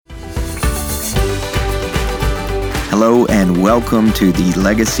Hello and welcome to the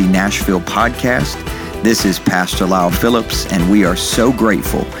Legacy Nashville podcast. This is Pastor Lyle Phillips, and we are so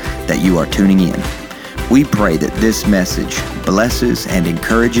grateful that you are tuning in. We pray that this message blesses and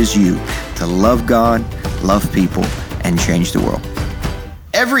encourages you to love God, love people, and change the world.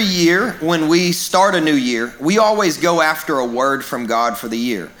 Every year when we start a new year, we always go after a word from God for the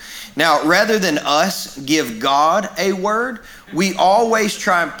year. Now, rather than us give God a word, we always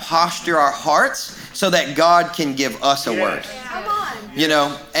try and posture our hearts so that God can give us a word. Come on. You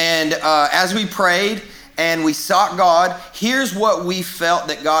know, and as we prayed and we sought God, here's what we felt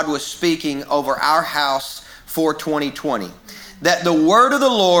that God was speaking over our house for 2020. That the word of the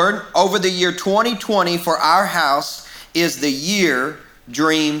Lord over the year 2020 for our house is the year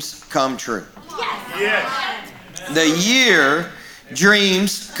dreams come true. Yes. The year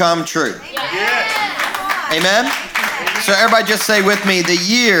dreams come true. Yes. Amen? So everybody just say with me, the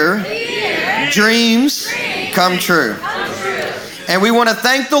year dreams come true. And we want to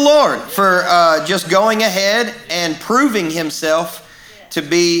thank the Lord for just going ahead and proving himself to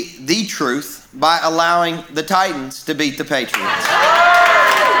be the truth by allowing the Titans to beat the Patriots.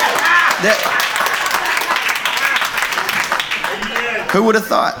 Who would have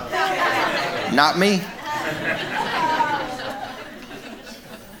thought? Not me.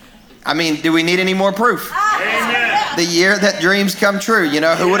 I mean, do we need any more proof? Amen. The year that dreams come true. You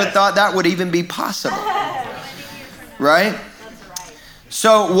know, who would have thought that would even be possible? Right?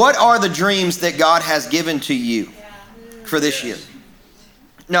 So what are the dreams that God has given to you for this year?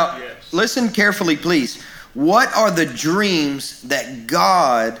 Now, listen carefully, please. What are the dreams that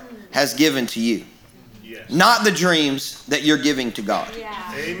God has given to you? Not the dreams that you're giving to God.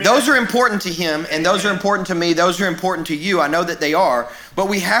 Those are important to him, and those are important to me. Those are important to you. I know that they are. But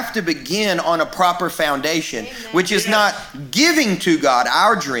we have to begin on a proper foundation, which is not giving to God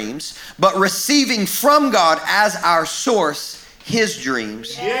our dreams, but receiving from God as our source his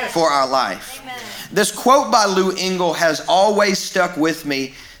dreams for our life. This quote by Lou Engle has always stuck with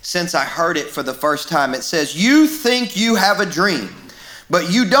me since I heard it for the first time. It says, "You think you have a dream, but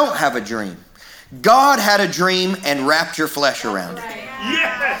you don't have a dream. God had a dream and wrapped your flesh around it."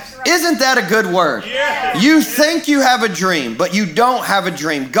 Yes. Isn't that a good word? Yes. You think you have a dream, but you don't have a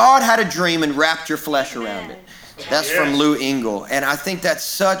dream. God had a dream and wrapped your flesh around it. That's from Lou Engle. And I think that's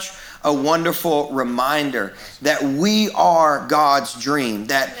such a wonderful reminder that we are God's dream,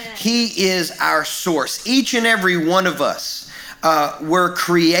 that he is our source. Each and every one of us were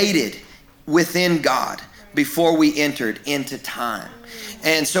created within God before we entered into time.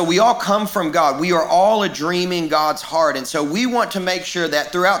 And so we all come from God. We are all a dream in God's heart. And so we want to make sure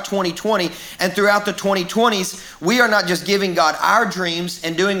that throughout 2020 and throughout the 2020s, we are not just giving God our dreams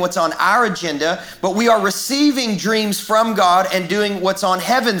and doing what's on our agenda, but we are receiving dreams from God and doing what's on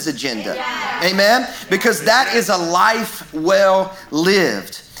heaven's agenda. Yeah. Amen? Because that is a life well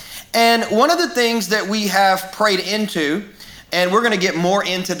lived. And one of the things that we have prayed into, and we're going to get more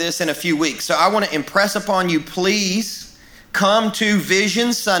into this in a few weeks. So I want to impress upon you, please, come to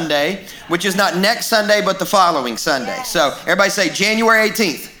Vision Sunday, which is not next Sunday, but the following Sunday. So everybody say January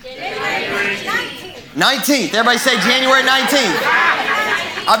 18th. January 19th. Everybody say January 19th.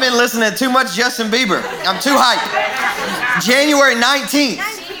 I've been listening to too much Justin Bieber. I'm too hyped. January 19th.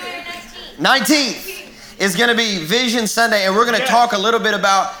 19th is going to be Vision Sunday, and we're going to talk a little bit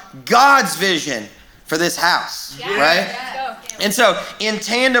about God's vision for this house, right? And so in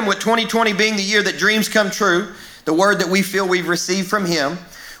tandem with 2020 being the year that dreams come true, the word that we feel we've received from him,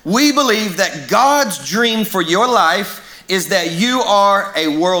 we believe that God's dream for your life is that you are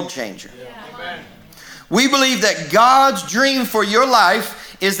a world changer. Yeah. We believe that God's dream for your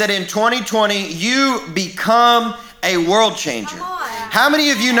life is that in 2020 you become a world changer. How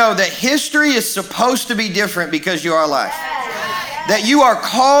many of you know that history is supposed to be different because you are alive? That you are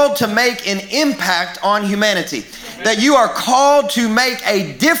called to make an impact on humanity. That you are called to make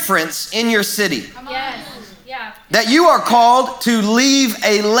a difference in your city. Yes. That you are called to leave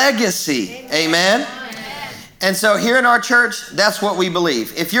a legacy. Amen. And so here in our church, that's what we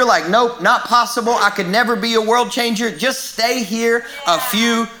believe. If you're like, nope, not possible, I could never be a world changer, just stay here a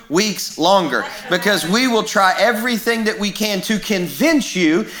few weeks longer, because we will try everything that we can to convince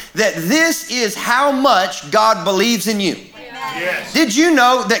you that this is how much God believes in you. Yes. Did you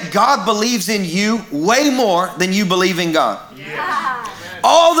know that God believes in you way more than you believe in God? Yes.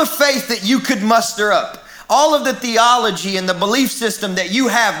 All the faith that you could muster up, all of the theology and the belief system that you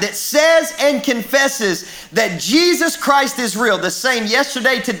have that says and confesses that Jesus Christ is real, the same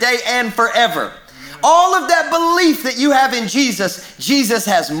yesterday, today, and forever. All of that belief that you have in Jesus, Jesus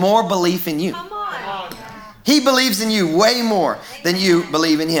has more belief in you. Come on. He believes in you way more than you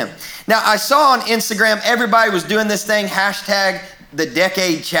believe in him. Now, I saw on Instagram, everybody was doing this thing, hashtag the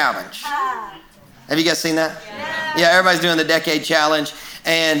decade challenge. Have you guys seen that? Yeah, everybody's doing the decade challenge.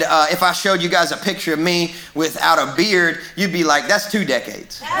 And if I showed you guys a picture of me without a beard, you'd be like, that's 2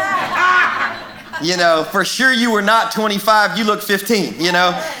 decades. You know, for sure you were not 25, you look 15, you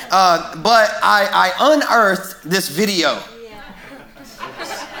know. But I unearthed this video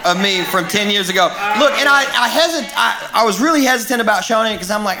of me from 10 years ago. Look, and I was really hesitant about showing it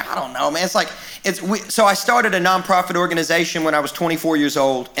because I'm like, I don't know, man. It's like, so I started a nonprofit organization when I was 24 years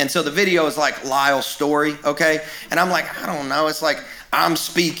old. And so the video is like Lyle's story, okay? And I'm like, I don't know. It's like I'm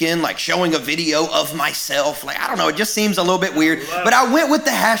speaking, like showing a video of myself. Like, I don't know. It just seems a little bit weird. But I went with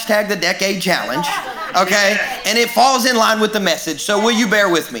the hashtag the decade challenge, okay? And it falls in line with the message. So will you bear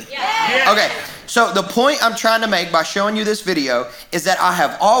with me? Okay. So the point I'm trying to make by showing you this video is that I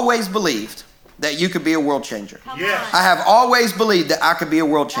have always believed that you could be a world changer. I have always believed that I could be a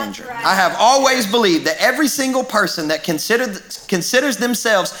world changer. I have always believed that every single person that considers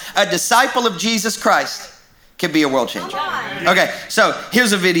themselves a disciple of Jesus Christ can be a world changer. Okay, so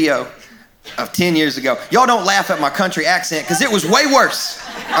here's a video of 10 years ago. Y'all don't laugh at my country accent because it was way worse.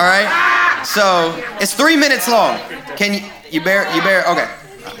 All right? So it's 3 minutes long. Can you bear? Okay.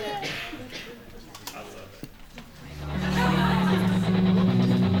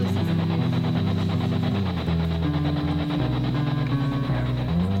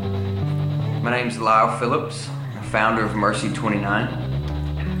 My name's Lyle Phillips, founder of Mercy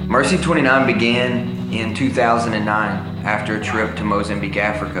 29. Mercy 29 began in 2009 after a trip to Mozambique,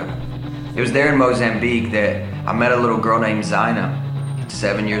 Africa. It was there in Mozambique that I met a little girl named Zaina,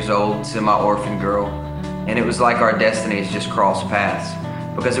 7 years old, semi-orphan girl, and it was like our destinies just crossed paths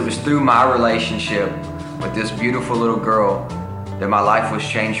because it was through my relationship with this beautiful little girl that my life was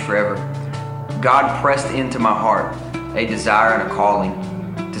changed forever. God pressed into my heart a desire and a calling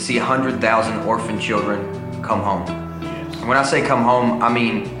to see 100,000 orphan children come home. And when I say come home, I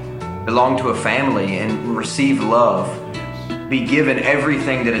mean belong to a family and receive love, be given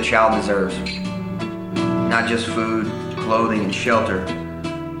everything that a child deserves. Not just food, clothing, and shelter,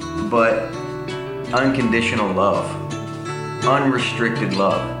 but unconditional love, unrestricted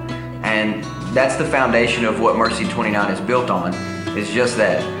love. And that's the foundation of what Mercy 29 is built on, is just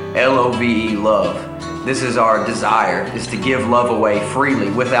that, L-O-V-E, love. This is our desire, is to give love away freely,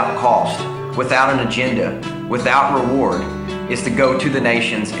 without cost, without an agenda, without reward, is to go to the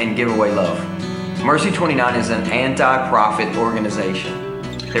nations and give away love. Mercy 29 is an anti-profit organization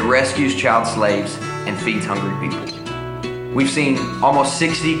that rescues child slaves and feeds hungry people. We've seen almost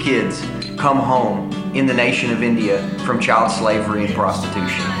 60 kids come home in the nation of India from child slavery and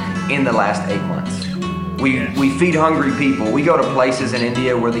prostitution in the last 8 months. We feed hungry people. We go to places in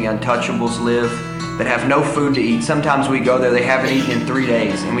India where the untouchables live that have no food to eat. Sometimes we go there, they haven't eaten in 3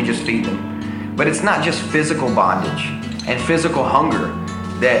 days, and we just feed them. But it's not just physical bondage and physical hunger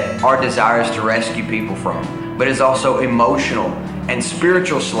that our desire is to rescue people from, but it's also emotional and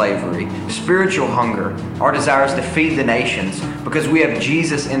spiritual slavery, spiritual hunger. Our desire is to feed the nations because we have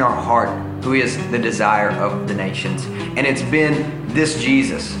Jesus in our heart, who is the desire of the nations. And it's been this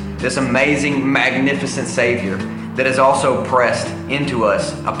Jesus, this amazing, magnificent Savior, that has also pressed into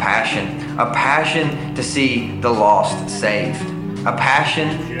us a passion to see the lost saved, a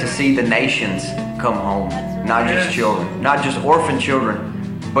passion to see the nations come home, not just children, not just orphan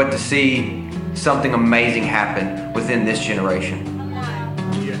children, but to see something amazing happen within this generation.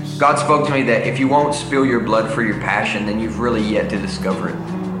 God spoke to me that if you won't spill your blood for your passion, then you've really yet to discover it.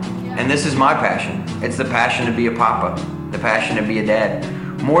 And this is my passion. It's the passion to be a papa, the passion to be a dad.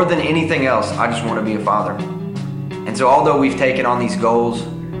 More than anything else, I just want to be a father. And so although we've taken on these goals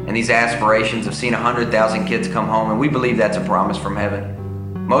and these aspirations of seeing 100,000 kids come home, and we believe that's a promise from heaven,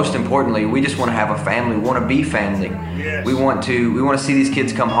 most importantly, we just want to have a family. We want to be family. Yes. We want to see these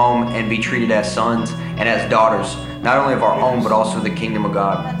kids come home and be treated as sons and as daughters, not only of our own, but also the kingdom of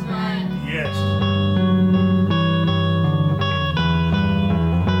God. That's right. Yes.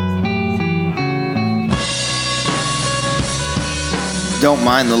 Don't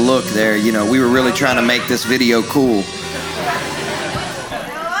mind the look there. You know, we were really trying to make this video cool.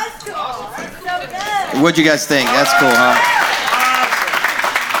 What'd you guys think? That's cool, huh?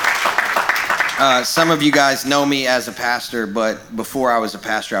 Some of you guys know me as a pastor, but before I was a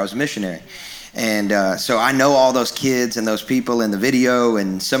pastor, I was a missionary. And so I know all those kids and those people in the video,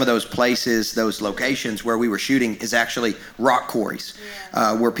 and some of those places, those locations where we were shooting is actually rock quarries,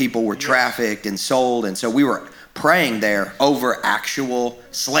 where people were trafficked and sold. And so we were praying there over actual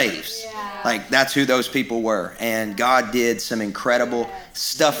slaves. Like, that's who those people were. And God did some incredible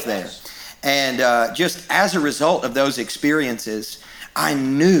stuff there. And just as a result of those experiences, I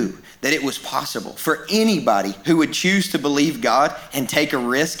knew that it was possible for anybody who would choose to believe God and take a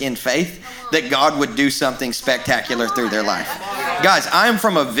risk in faith, that God would do something spectacular through their life. Guys, I'm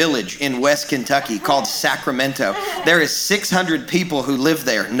from a village in West Kentucky called Sacramento. There is 600 people who live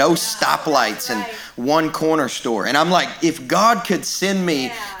there, no stoplights and one corner store. And I'm like, if God could send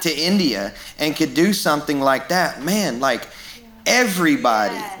me to India and could do something like that, man, like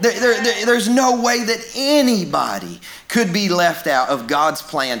everybody, there's no way that anybody could be left out of God's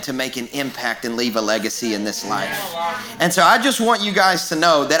plan to make an impact and leave a legacy in this life. And so I just want you guys to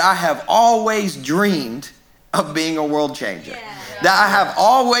know that I have always dreamed of being a world changer. That I have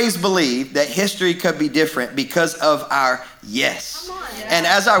always believed that history could be different because of our yes. And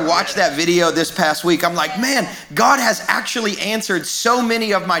as I watched that video this past week, I'm like, man, God has actually answered so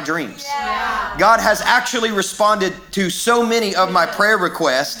many of my dreams. God has actually responded to so many of my prayer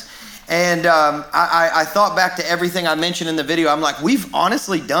requests. And I thought back to everything I mentioned in the video. I'm like, we've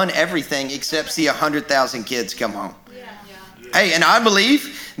honestly done everything except see 100,000 kids come home. Hey, and I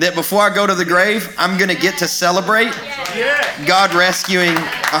believe that before I go to the grave, I'm going to get to celebrate God rescuing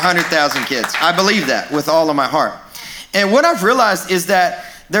 100,000 kids. I believe that with all of my heart. And what I've realized is that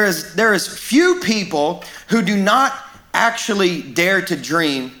there is few people who do not actually dare to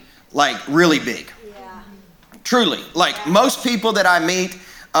dream like really big. Truly. Like most people that I meet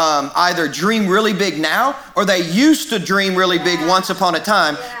either dream really big now, or they used to dream really big once upon a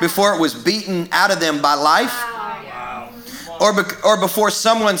time before it was beaten out of them by life. Or before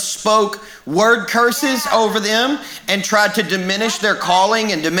someone spoke word curses over them and tried to diminish their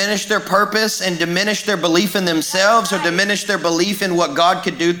calling and diminish their purpose and diminish their belief in themselves or diminish their belief in what God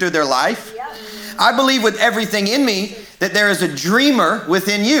could do through their life. I believe with everything in me that there is a dreamer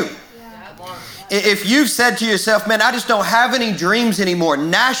within you. If you've said to yourself, man, I just don't have any dreams anymore,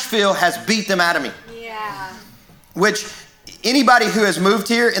 Nashville has beat them out of me. Which anybody who has moved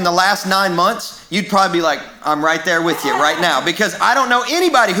here in the last 9 months, you'd probably be like, I'm right there with you right now. Because I don't know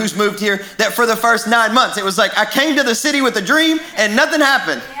anybody who's moved here that for the first 9 months, it was like, I came to the city with a dream and nothing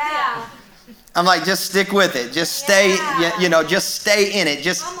happened. I'm like, just stick with it. Just stay, just stay in it.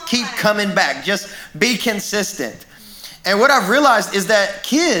 Just keep coming back. Just be consistent. And what I've realized is that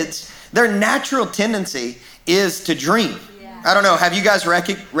kids, their natural tendency is to dream. I don't know, have you guys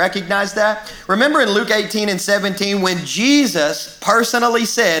recognized that? Remember in Luke 18 and 17 when Jesus personally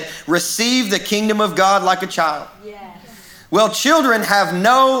said, receive the kingdom of God like a child? Well, children have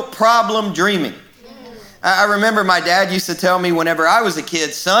no problem dreaming. I remember my dad used to tell me whenever I was a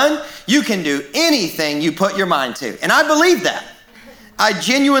kid, son, you can do anything you put your mind to. And I believed that. I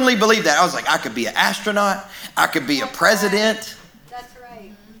genuinely believed that. I was like, I could be an astronaut. I could be a president.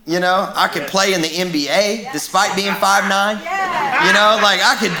 I could play in the NBA despite being 5'9".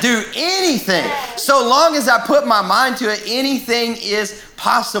 I could do anything. So long as I put my mind to it, anything is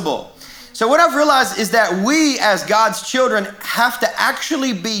possible. So what I've realized is that we as God's children have to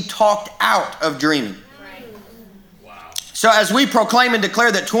actually be talked out of dreaming. So as we proclaim and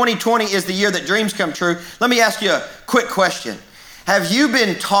declare that 2020 is the year that dreams come true, let me ask you a quick question. Have you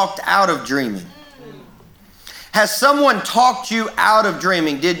been talked out of dreaming? Has someone talked you out of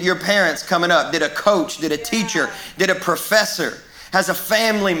dreaming? Did your parents coming up? Did a coach? Did a teacher? Did a professor? Has a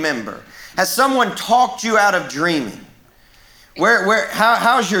family member? Has someone talked you out of dreaming?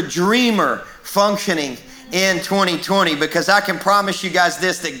 How's your dreamer functioning in 2020? Because I can promise you guys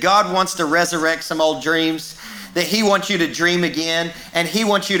this, that God wants to resurrect some old dreams, that he wants you to dream again, and he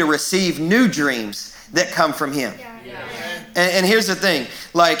wants you to receive new dreams that come from him. And here's the thing,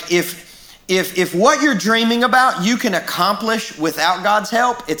 like if what you're dreaming about you can accomplish without God's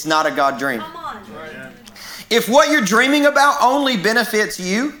help, it's not a God dream. If what you're dreaming about only benefits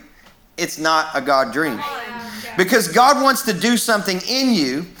you, it's not a God dream. Because God wants to do something in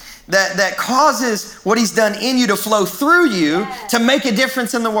you that causes what he's done in you to flow through you to make a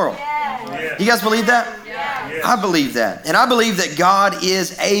difference in the world. You guys believe that? I believe that. And I believe that God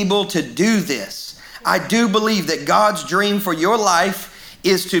is able to do this. I do believe that God's dream for your life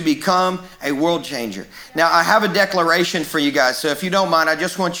is to become a world changer. Now, I have a declaration for you guys. So if you don't mind, I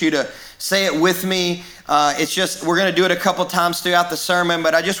just want you to say it with me. We're going to do it a couple times throughout the sermon,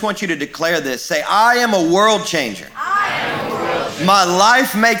 but I just want you to declare this. Say, I am a world changer. My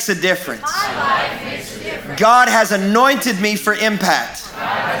life makes a difference. God has anointed me for impact.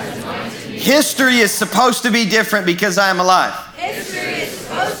 History is supposed to be different because I am alive.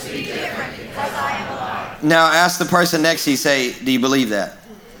 Now ask the person next to you, say, do you believe that?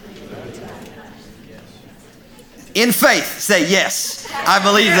 In faith, say, yes, I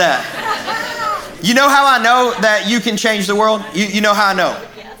believe that. You know how I know that you can change the world? You know how I know?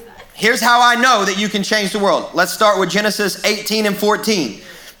 Here's how I know that you can change the world. Let's start with Genesis 18 and 14.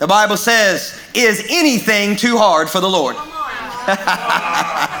 The Bible says, is anything too hard for the Lord?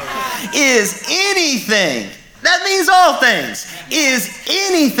 Is anything, that means all things. Is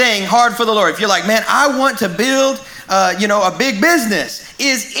anything hard for the Lord? If you're like, man, I want to build a big business.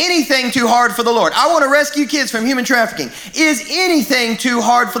 Is anything too hard for the Lord? I want to rescue kids from human trafficking. Is anything too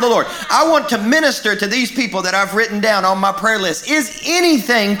hard for the Lord? I want to minister to these people that I've written down on my prayer list. Is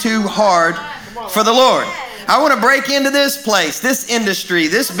anything too hard for the Lord? I want to break into this place, this industry,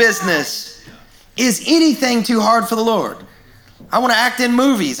 this business. Is anything too hard for the Lord? I want to act in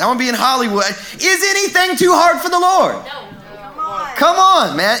movies. I want to be in Hollywood. Is anything too hard for the Lord? No. Come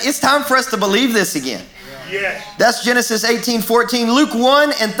on, man. It's time for us to believe this again. Yes. That's Genesis 18:14. Luke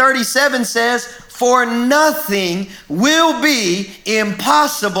 1 and 37 says, for nothing will be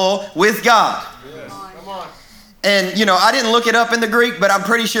impossible with God. Yes. Come on. And, I didn't look it up in the Greek, but I'm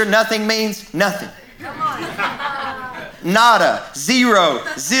pretty sure nothing means nothing. Come on. Nada, zero,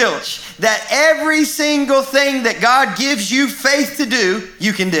 zilch. That every single thing that God gives you faith to do,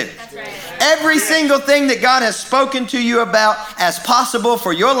 you can do. That's right. Every single thing that God has spoken to you about as possible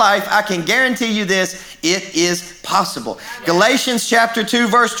for your life, I can guarantee you this, it is possible. Galatians chapter 2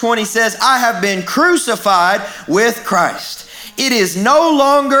 verse 20 says, I have been crucified with Christ. It is no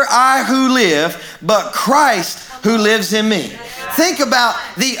longer I who live, but Christ who lives in me. Think about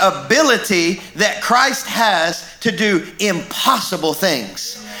the ability that Christ has to do impossible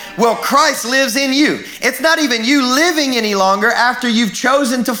things. Well, Christ lives in you. It's not even you living any longer after you've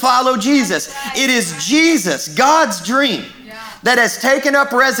chosen to follow Jesus. It is Jesus, God's dream, that has taken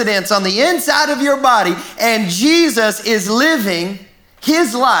up residence on the inside of your body, and Jesus is living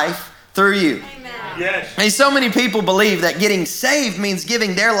his life through you. Yes. And so many people believe that getting saved means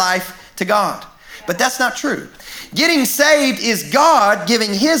giving their life to God. But that's not true. Getting saved is God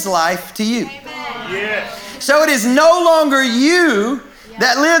giving his life to you. Yes. So it is no longer you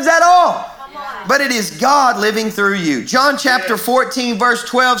that lives at all, but it is God living through you. John chapter 14 verse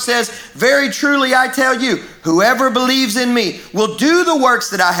 12 says, very truly I tell you, whoever believes in me will do the works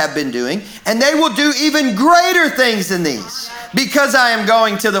that I have been doing, and they will do even greater things than these, because I am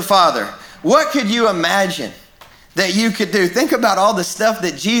going to the Father. What could you imagine that you could do? Think about all the stuff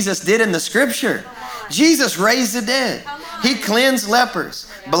that Jesus did in the scripture. Jesus raised the dead. He cleansed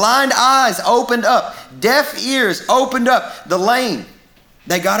lepers. Blind eyes opened up. Deaf ears opened up. The lame,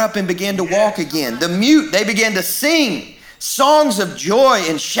 they got up and began to walk again. The mute, they began to sing songs of joy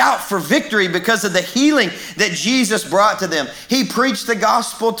and shout for victory because of the healing that Jesus brought to them. He preached the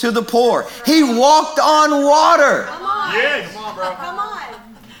gospel to the poor. He walked on water. Come on. Yes. Come on, bro. Come on.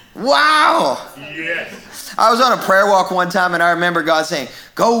 Wow. Yes. I was on a prayer walk one time, and I remember God saying,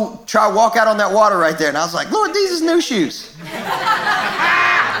 go try walk out on that water right there. And I was like, Lord, these is new shoes. And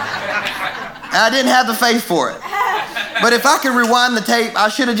I didn't have the faith for it. But if I could rewind the tape, I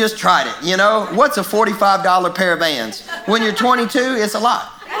should have just tried it. What's a $45 pair of Vans? When you're 22, it's a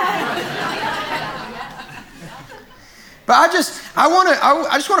lot. But I just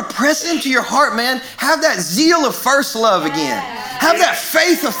want to press into your heart, man. Have that zeal of first love again. Have that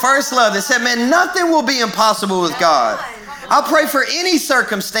faith of first love that said, man, nothing will be impossible with God. I'll pray for any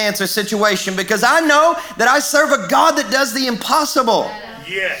circumstance or situation because I know that I serve a God that does the impossible.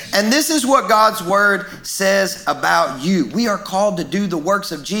 Yes. And this is what God's word says about you. We are called to do the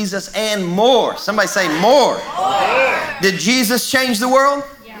works of Jesus and more. Somebody say more. Did Jesus change the world?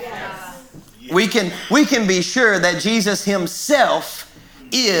 Yes. We can be sure that Jesus himself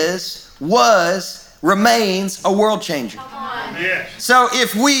remains a world changer. Yes. So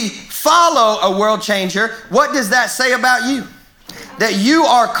if we follow a world changer, what does that say about you? That you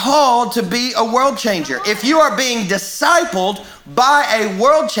are called to be a world changer. If you are being discipled by a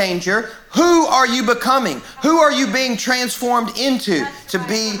world changer, who are you becoming? Who are you being transformed into to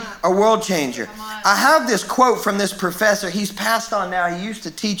be a world changer? I have this quote from this professor. He's passed on now. He used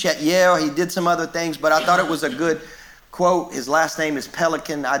to teach at Yale. He did some other things, but I thought it was a good quote. His last name is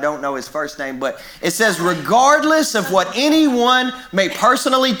Pelican. I don't know his first name, but it says, regardless of what anyone may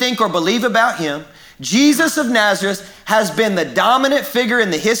personally think or believe about him, Jesus of Nazareth has been the dominant figure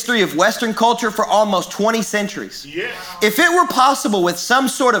in the history of Western culture for almost 20 centuries. Yes. If it were possible with some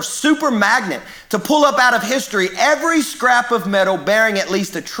sort of super magnet to pull up out of history every scrap of metal bearing at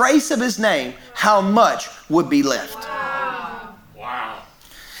least a trace of his name, how much would be left? Wow.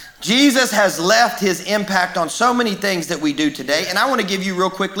 Jesus has left his impact on so many things that we do today. And I want to give you real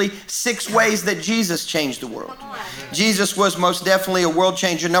quickly 6 ways that Jesus changed the world. Jesus was most definitely a world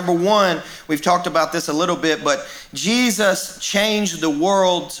changer. Number 1, we've talked about this a little bit, but Jesus changed the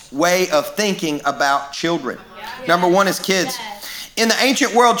world's way of thinking about children. Number 1 is kids. In the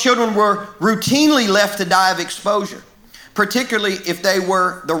ancient world, children were routinely left to die of exposure, particularly if they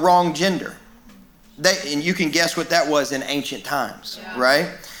were the wrong gender. And you can guess what that was in ancient times, right?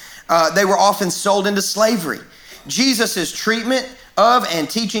 They were often sold into slavery. Jesus' treatment of and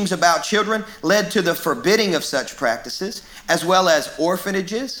teachings about children led to the forbidding of such practices, as well as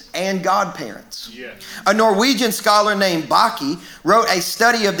orphanages and godparents. Yes. A Norwegian scholar named Bakke wrote a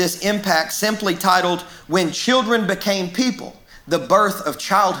study of this impact simply titled, "When Children Became People, the Birth of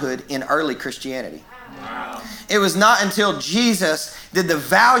Childhood in Early Christianity." Wow. It was not until Jesus did the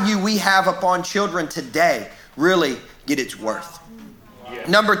value we have upon children today really get its worth. Yes.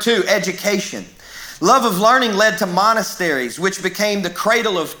 Number 2, education. Love of learning led to monasteries, which became the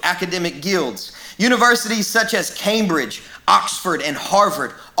cradle of academic guilds. Universities such as Cambridge, Oxford, and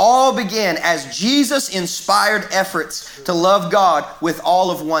Harvard all began as Jesus-inspired efforts to love God with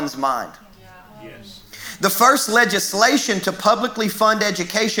all of one's mind. Yes. The first legislation to publicly fund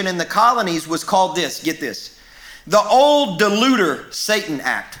education in the colonies was called this, get this, the Old Deluder Satan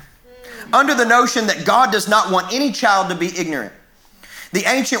Act, under the notion that God does not want any child to be ignorant. The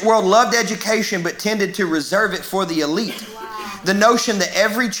ancient world loved education but tended to reserve it for the elite. The notion that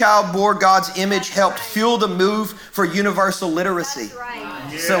every child bore God's image helped fuel the move for universal literacy.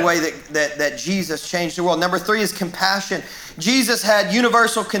 It's the way that Jesus changed the world. Number 3 is compassion. Jesus had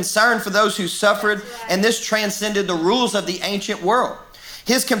universal concern for those who suffered, and this transcended the rules of the ancient world.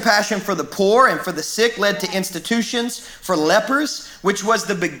 His compassion for the poor and for the sick led to institutions for lepers, which was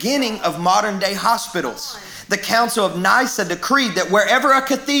the beginning of modern day hospitals. The Council of Nicaea decreed that wherever a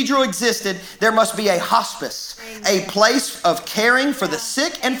cathedral existed, there must be a hospice, a place of caring for the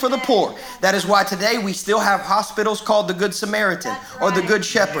sick and for the poor. That is why today we still have hospitals called the Good Samaritan or the Good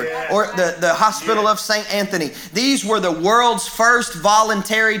Shepherd or the Hospital of St. Anthony. These were the world's first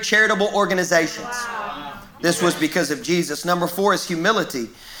voluntary charitable organizations. This was because of Jesus. Number 4 is humility.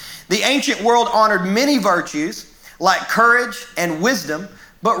 The ancient world honored many virtues like courage and wisdom,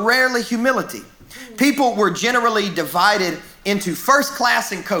 but rarely humility. People were generally divided into first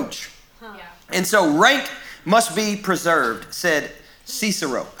class and coach. And so rank must be preserved, said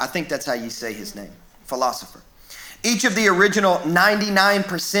Cicero. I think that's how you say his name, philosopher. Each of the original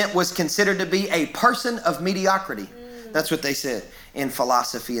 99% was considered to be a person of mediocrity. That's what they said in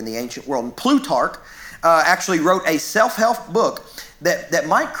philosophy in the ancient world. And Plutarch actually wrote a self-help book that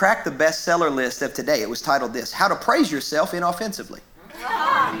might crack the bestseller list of today. It was titled this, How to Praise Yourself Inoffensively.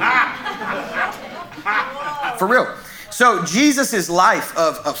 For real. So Jesus' life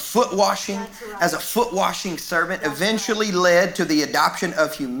of foot washing as a foot washing servant eventually led to the adoption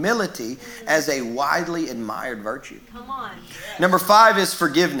of humility as a widely admired virtue. Number 5 is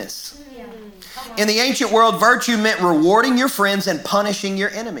forgiveness. In the ancient world, virtue meant rewarding your friends and punishing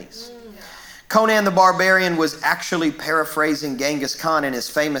your enemies. Conan the Barbarian was actually paraphrasing Genghis Khan in his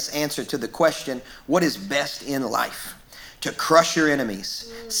famous answer to the question, what is best in life? To crush your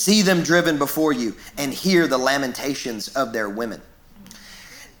enemies, see them driven before you, and hear the lamentations of their women.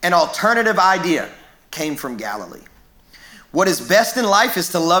 An alternative idea came from Galilee. What is best in life is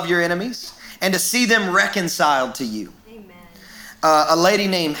to love your enemies and to see them reconciled to you. A lady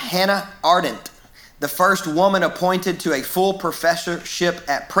named Hannah Ardent, the first woman appointed to a full professorship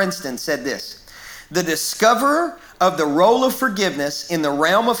at Princeton, said this, the discoverer of the role of forgiveness in the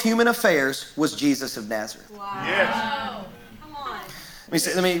realm of human affairs was Jesus of Nazareth. Wow.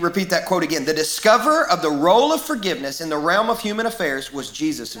 Yes. Let me repeat that quote again. The discoverer of the role of forgiveness in the realm of human affairs was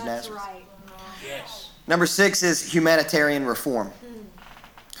Jesus of Nazareth. Right. Yes. Number 6 is humanitarian reform.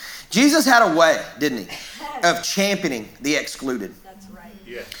 Jesus had a way, didn't he, of championing the excluded. That's right.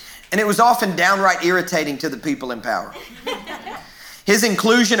 Yes. And it was often downright irritating to the people in power. His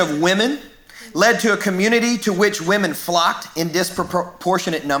inclusion of women led to a community to which women flocked in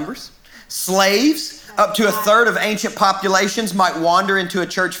disproportionate numbers. Slaves, up to a third of ancient populations, might wander into a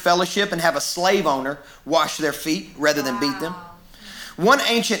church fellowship and have a slave owner wash their feet rather than beat them. One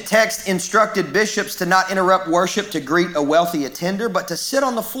ancient text instructed bishops to not interrupt worship to greet a wealthy attender, but to sit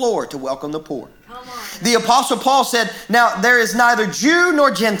on the floor to welcome the poor. The Apostle Paul said, now there is neither Jew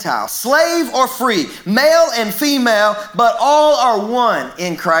nor Gentile, slave or free, male and female, but all are one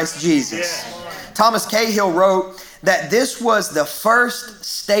in Christ Jesus. Thomas Cahill wrote that this was the first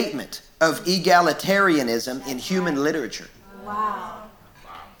statement of egalitarianism in human literature. Wow.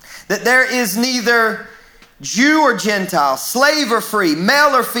 That there is neither Jew or Gentile, slave or free,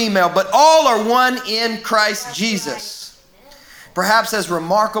 male or female, but all are one in Christ Jesus. Perhaps as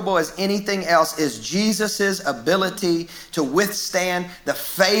remarkable as anything else is Jesus' ability to withstand the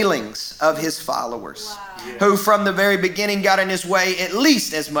failings of his followers, who from the very beginning got in his way at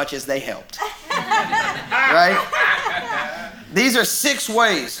least as much as they helped. Right? These are 6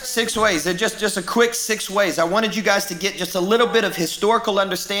 ways. 6 ways. They're just a quick 6 ways. I wanted you guys to get just a little bit of historical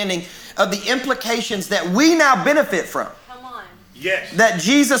understanding of the implications that we now benefit from. Come on. Yes. That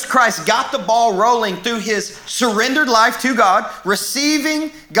Jesus Christ got the ball rolling through his surrendered life to God,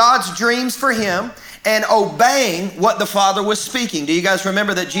 receiving God's dreams for him, and obeying what the Father was speaking. Do you guys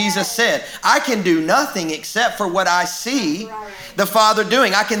remember that Jesus said, I can do nothing except for what I see the Father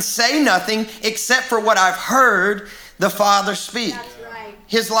doing. I can say nothing except for what I've heard the Father speak. Right.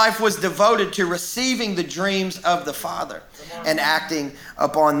 His life was devoted to receiving the dreams of the Father and acting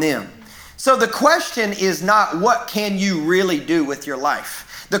upon them. So the question is not what can you really do with your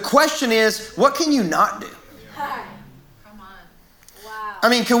life? The question is, what can you not do? Come on. Wow. I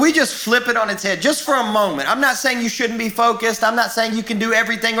mean, can we just flip it on its head just for a moment? I'm not saying you shouldn't be focused. I'm not saying you can do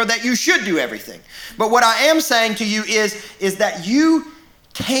everything or that you should do everything. But what I am saying to you is that you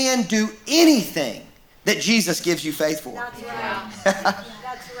can do anything that Jesus gives you faith for. That's right.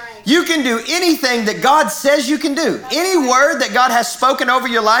 That's right. You can do anything that God says you can do. Any word that God has spoken over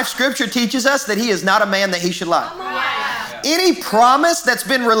your life, Scripture teaches us that he is not a man that he should lie. Come on. Any promise that's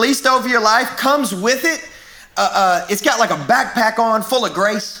been released over your life comes with it. It's got like a backpack on full of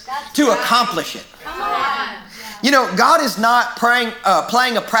grace to accomplish it. Come on. You know, God is not playing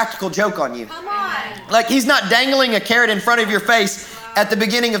a practical joke on you. Come on. Like he's not dangling a carrot in front of your face at the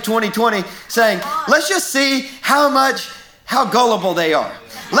beginning of 2020 saying, let's just see how gullible they are.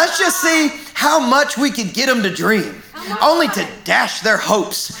 Let's just see how much we can get them to dream, only to dash their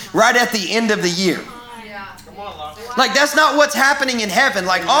hopes right at the end of the year. Like that's not what's happening in heaven.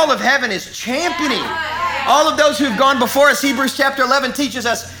 Like all of heaven is championing. All of those who've gone before us, Hebrews chapter 11 teaches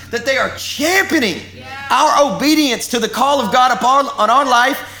us that they are championing our obedience to the call of God on our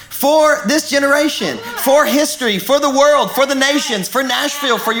life for this generation, for history, for the world, for the nations, for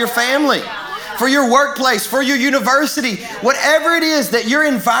Nashville, for your family, for your workplace, for your university, whatever it is that your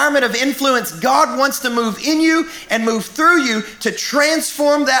environment of influence, God wants to move in you and move through you to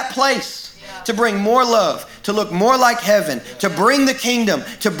transform that place, to bring more love, to look more like heaven, to bring the kingdom,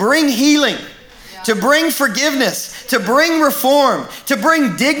 to bring healing, to bring forgiveness, to bring reform, to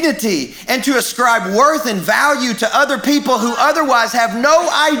bring dignity, and to ascribe worth and value to other people who otherwise have no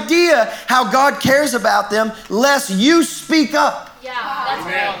idea how God cares about them, lest you speak up.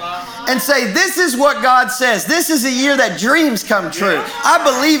 And say, this is what God says. This is a year that dreams come true. I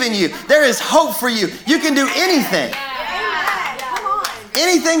believe in you. There is hope for you. You can do anything.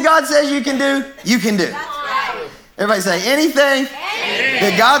 Anything God says you can do, you can do. Everybody say, anything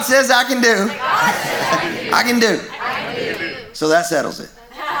that God says I can do, I can do. So that settles it.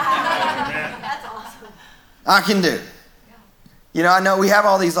 That's awesome. I can do. You know, I know we have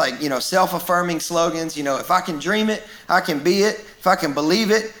all these self-affirming slogans. You know, if I can dream it, I can be it. If I can believe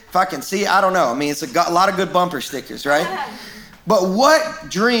it, if I can see it, I don't know. I mean, it's a lot of good bumper stickers, right? But what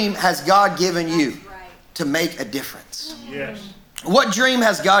dream has God given you to make a difference? Yes. What dream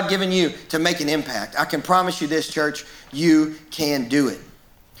has God given you to make an impact? I can promise you this, church, you can do it.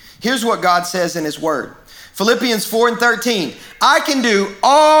 Here's what God says in his word. Philippians 4:13. I can do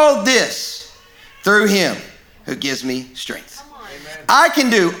all this through him who gives me strength. I can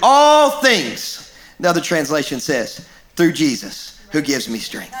do all things. Another translation says, through Jesus who gives me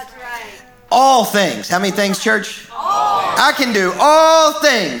strength. That's right. All things. How many things, church? I can do all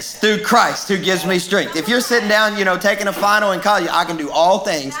things through Christ who gives me strength. If you're sitting down, taking a final in college, I can do all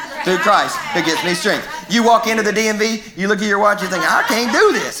things through Christ who gives me strength. You walk into the DMV, you look at your watch, you think, I can't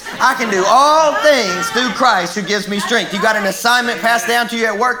do this. I can do all things through Christ who gives me strength. You got an assignment passed down to you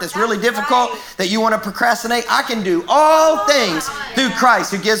at work that's really difficult that you want to procrastinate. I can do all things through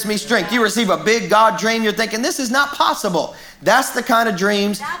Christ who gives me strength. You receive a big God dream, you're thinking, this is not possible. That's the kind of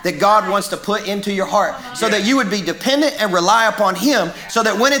dreams that God wants to put into your heart so that you would be dependent and rely upon him so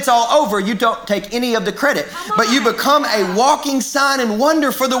that when it's all over, you don't take any of the credit, but you become a walking sign and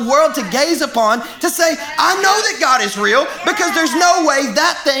wonder for the world to gaze upon to say, I know that God is real because there's no way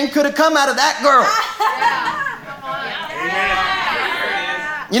that thing could have come out of that girl.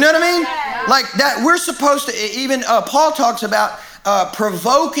 You know what I mean? Like that we're supposed to, even Paul talks about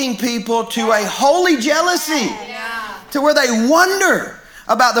provoking people to a holy jealousy. To where they wonder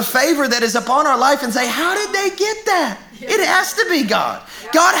about the favor that is upon our life and say, how did they get that? It has to be God.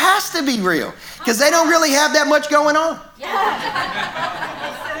 God has to be real because they don't really have that much going on.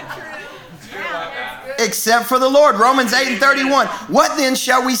 Except for the Lord. Romans 8:31. What then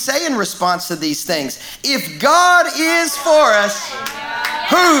shall we say in response to these things? If God is for us,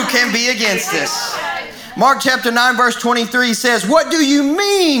 who can be against us? Mark chapter 9 verse 23 says, what do you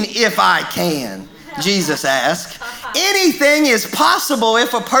mean if I can? Jesus asked. Anything is possible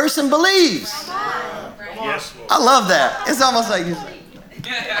if a person believes. Yes, Lord. I love that. It's almost like,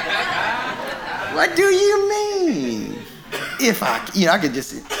 what do you mean? If I could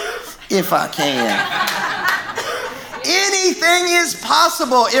just, if I can. Anything is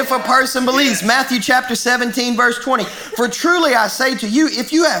possible if a person believes. Matthew chapter 17, verse 20. For truly I say to you,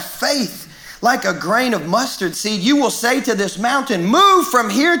 if you have faith like a grain of mustard seed, you will say to this mountain, move from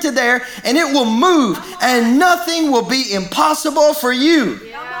here to there, and it will move, and nothing will be impossible for you.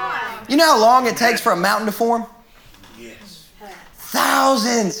 You know how long it takes for a mountain to form? Yes.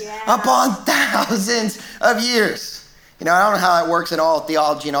 Thousands upon thousands of years. You know, I don't know how that works in all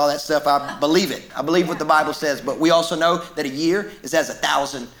theology and all that stuff. I believe it. I believe what the Bible says. But we also know that a year is as a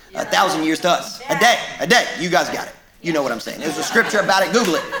thousand years to us. A day. You guys got it. You know what I'm saying. There's a scripture about it.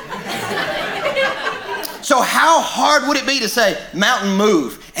 Google it. So how hard would it be to say, mountain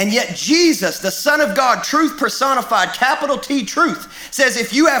move? And yet Jesus, the Son of God, truth personified, capital T truth, says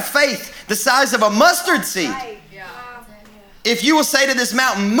if you have faith the size of a mustard seed, if you will say to this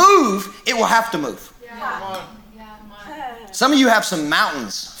mountain, move, it will have to move. Some of you have some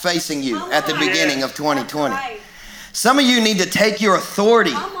mountains facing you at the beginning of 2020. Some of you need to take your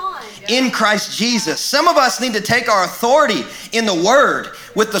authority in Christ Jesus. Some of us need to take our authority in the Word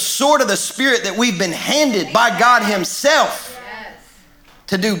with the sword of the Spirit that we've been handed by God Himself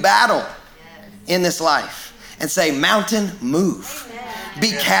to do battle in this life and say, mountain, move.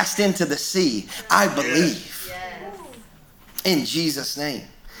 Be cast into the sea. I believe. In Jesus' name.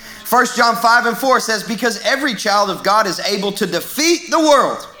 1 John 5 and 4 says, because every child of God is able to defeat the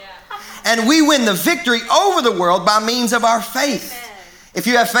world. And we win the victory over the world by means of our faith. If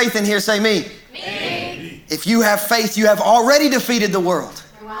you have faith in here, say me. Me. If you have faith, you have already defeated the world.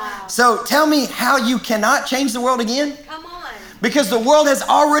 Wow. So tell me how you cannot change the world again. Come on. Because the world has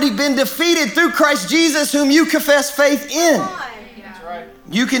already been defeated through Christ Jesus, whom you confess faith in. That's right.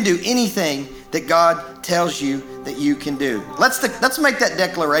 You can do anything that God tells you that you can do. Let's make that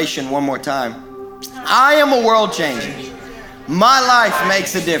declaration one more time. I am a world changer. My life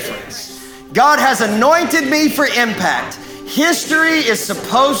makes a difference. God has anointed me for impact. History is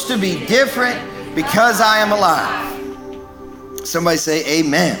supposed to be different because I am alive. Somebody say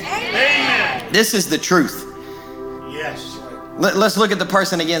amen. Amen. This is the truth. Yes. Let's look at the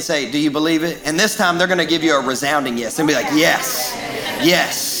person again and say, do you believe it? And this time they're going to give you a resounding yes. And be like, yes,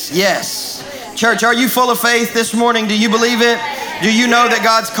 yes, yes. Church, are you full of faith this morning? Do you believe it? Do you know that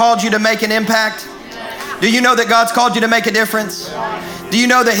God's called you to make an impact? Do you know that God's called you to make a difference? Do you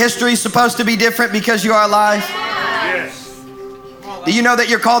know that history is supposed to be different because you are alive? Yes. Do you know that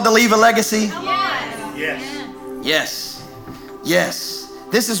you're called to leave a legacy? Yes. Yes. Yes.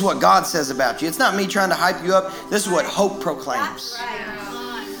 This is what God says about you. It's not me trying to hype you up. This is what hope proclaims.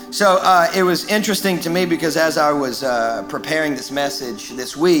 So it was interesting to me because as I was preparing this message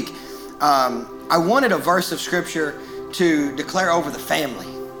this week, I wanted a verse of scripture to declare over the family.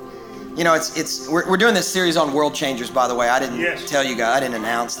 You know, we're doing this series on world changers, by the way. I didn't tell you guys, I didn't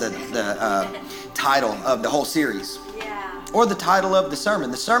announce the title of the whole series. Or the title of the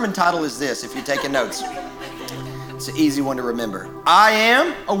sermon. The sermon title is this, if you're taking notes. It's an easy one to remember. I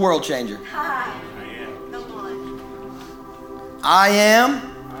am a world changer. I am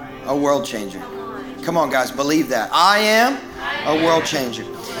a world changer. Come on, guys, believe that. I am a world changer.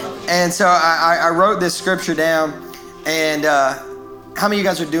 And so I wrote this scripture down, and how many of you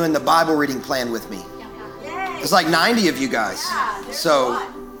guys are doing the Bible reading plan with me? It's like 90 of you guys. So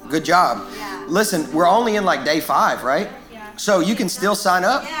good job. Listen, we're only in like day 5, right? So you can still sign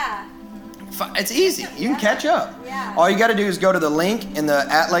up. It's easy. You can catch up. All you got to do is go to the link in the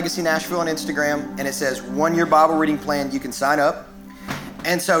 @Legacy Nashville on Instagram, and it says 1 year Bible reading plan. You can sign up.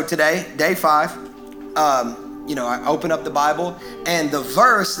 And so today, day 5, I open up the Bible, and the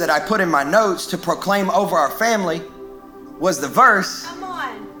verse that I put in my notes to proclaim over our family was the verse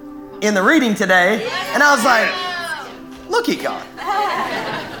in the reading today. And I was like, look at God.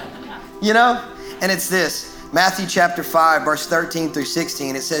 And it's this. Matthew chapter 5, verse 13 through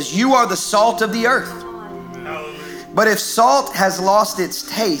 16. It says, you are the salt of the earth. But if salt has lost its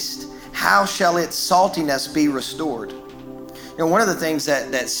taste, how shall its saltiness be restored? One of the things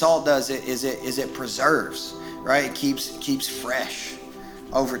that salt does is it preserves, right? It keeps fresh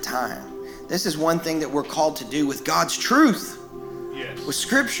over time. This is one thing that we're called to do with God's truth, with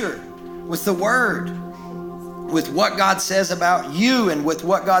Scripture, with the Word, with what God says about you, and with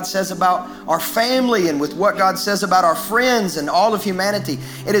what God says about our family, and with what God says about our friends and all of humanity.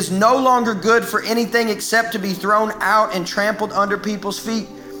 It is no longer good for anything except to be thrown out and trampled under people's feet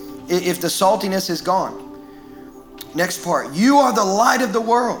if the saltiness is gone. Next part, you are the light of the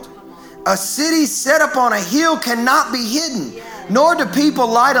world. A city set up on a hill cannot be hidden, Nor do people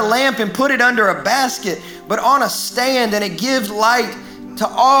light a lamp and put it under a basket, but on a stand, and it gives light to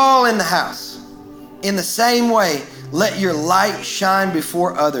all in the house. In the same way, let your light shine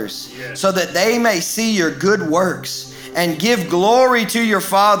before others, so that they may see your good works and give glory to your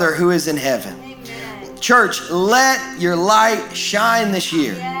Father who is in heaven. Amen. Church, let your light shine this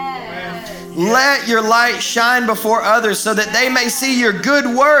year. Yes. Let your light shine before others so that they may see your good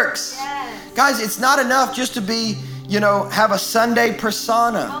works. Yes. Guys, it's not enough just to be, have a Sunday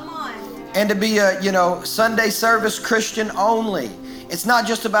persona and to be a, Sunday service Christian only. It's not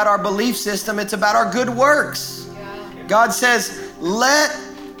just about our belief system, it's about our good works. Yeah. God says, let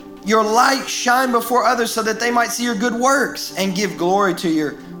your light shine before others so that they might see your good works and give glory to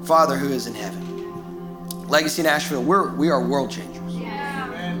your Father who is in heaven. Legacy Nashville, we are world changers.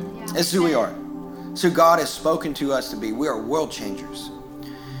 Yeah. This is who we are. It's who God has spoken to us to be. We are world changers.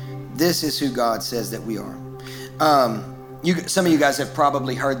 This is who God says that we are. Some of you guys have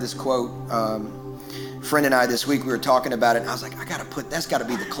probably heard this quote. Friend and I this week, we were talking about it, and I was like, that's got to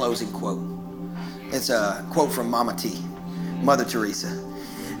be the closing quote. It's a quote from Mama T, Mother Teresa.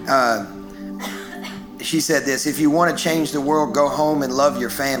 She said this: if you want to change the world, go home and love your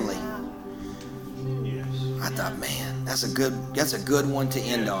family. Yes. I thought, man, that's a good one to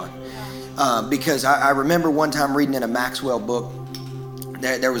end on. Because I remember one time reading in a Maxwell book,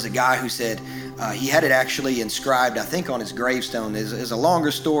 there was a guy who said, he had it actually inscribed, I think, on his gravestone. It's a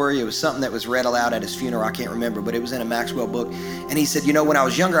longer story. It was something that was read aloud at his funeral. I can't remember, but it was in a Maxwell book. And he said, when I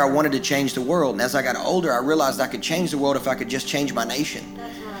was younger, I wanted to change the world. And as I got older, I realized I could change the world if I could just change my nation.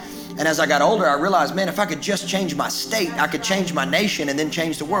 That's right. And as I got older, I realized, man, if I could just change my state, I could change my nation and then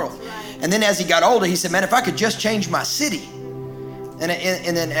change the world. Right. And then as he got older, he said, man, if I could just change my city. And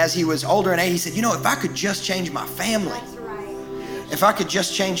then as he was older in age, he said, if I could just change my family. If I could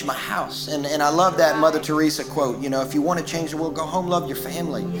just change my house. And I love that Mother Teresa quote, if you want to change the world, go home, love your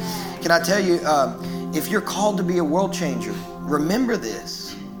family. Can I tell you, if you're called to be a world changer, remember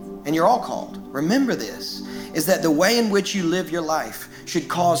this, and you're all called, remember this, is that the way in which you live your life should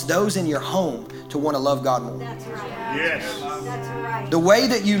cause those in your home to want to love God more. That's right. Yes. That's right. The way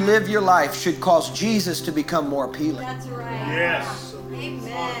that you live your life should cause Jesus to become more appealing. That's right. Yes.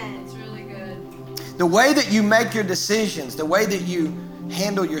 Amen. The way that you make your decisions, the way that you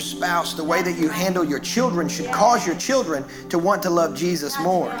handle your spouse, the way that you handle your children should cause your children to want to love Jesus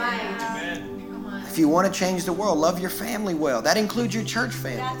more. Amen. If you want to change the world, love your family well. That includes your church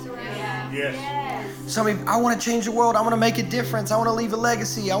family. That's right. Yes. Some of you, I want to change the world. I want to make a difference. I want to leave a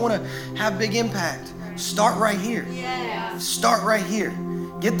legacy. I want to have big impact. Start right here. Yeah. Start right here.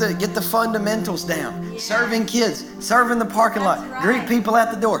 Get the fundamentals down. Yeah. Serving kids, serving the parking lot, right. Greet people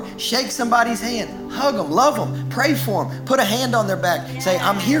at the door, shake somebody's hand, hug them, love them, pray for them, put a hand on their back, say,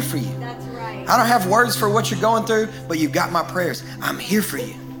 I'm here for you. That's right. I don't have words for what you're going through, but you've got my prayers. I'm here for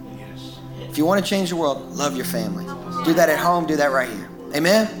you. Yes. If you want to change the world, love your family. Do that at home, do that right here.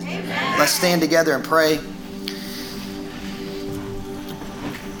 Amen? Amen. Let's stand together and pray.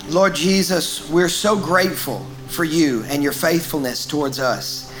 Lord Jesus, we're so grateful for you and your faithfulness towards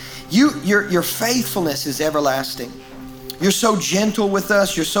us. Your faithfulness is everlasting. You're so gentle with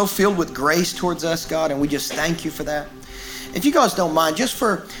us. You're so filled with grace towards us, God, and we just thank you for that. If you guys don't mind, just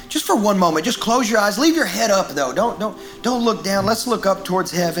for one moment, just close your eyes. Leave your head up, though. Don't look down. Let's look up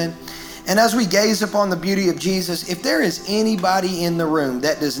towards heaven. And as we gaze upon the beauty of Jesus, if there is anybody in the room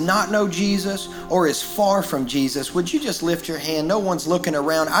that does not know Jesus or is far from Jesus, would you just lift your hand? No one's looking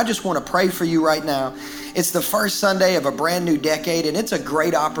around. I just want to pray for you right now. It's the first Sunday of a brand new decade, and it's a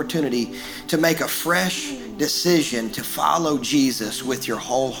great opportunity to make a fresh decision to follow Jesus with your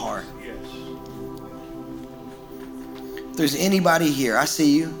whole heart. If there's anybody here, I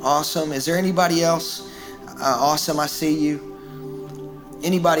see you. Awesome. Is there anybody else? Awesome. I see you.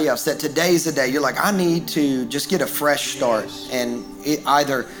 Anybody else that today's the day you're like, I need to just get a fresh start and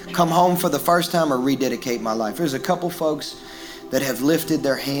either come home for the first time or rededicate my life. There's a couple folks that have lifted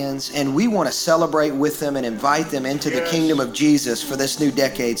their hands, and we want to celebrate with them and invite them into the kingdom of Jesus for this new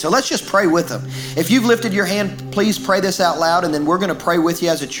decade. So let's just pray with them. If you've lifted your hand, please pray this out loud, and then we're going to pray with you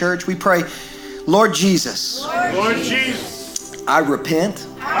as a church. We pray, Lord Jesus, Lord Jesus, I repent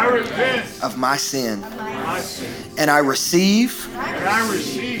of my sin, and I receive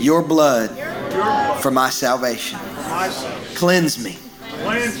your blood for my salvation. Cleanse me,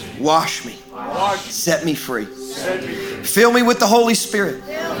 wash me, set me free. Fill me with the Holy Spirit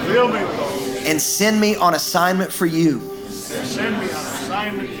and send me on assignment for you.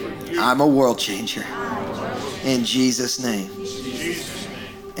 I'm a world changer. In Jesus' name,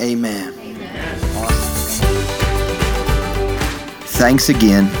 amen. Awesome. Thanks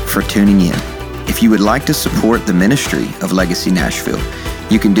again for tuning in. If you would like to support the ministry of Legacy Nashville,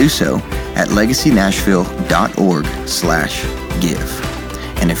 you can do so at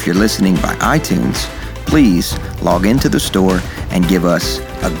legacynashville.org/give. And if you're listening by iTunes, please log into the store and give us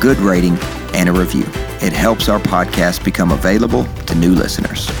a good rating and a review. It helps our podcast become available to new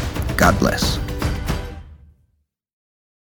listeners. God bless.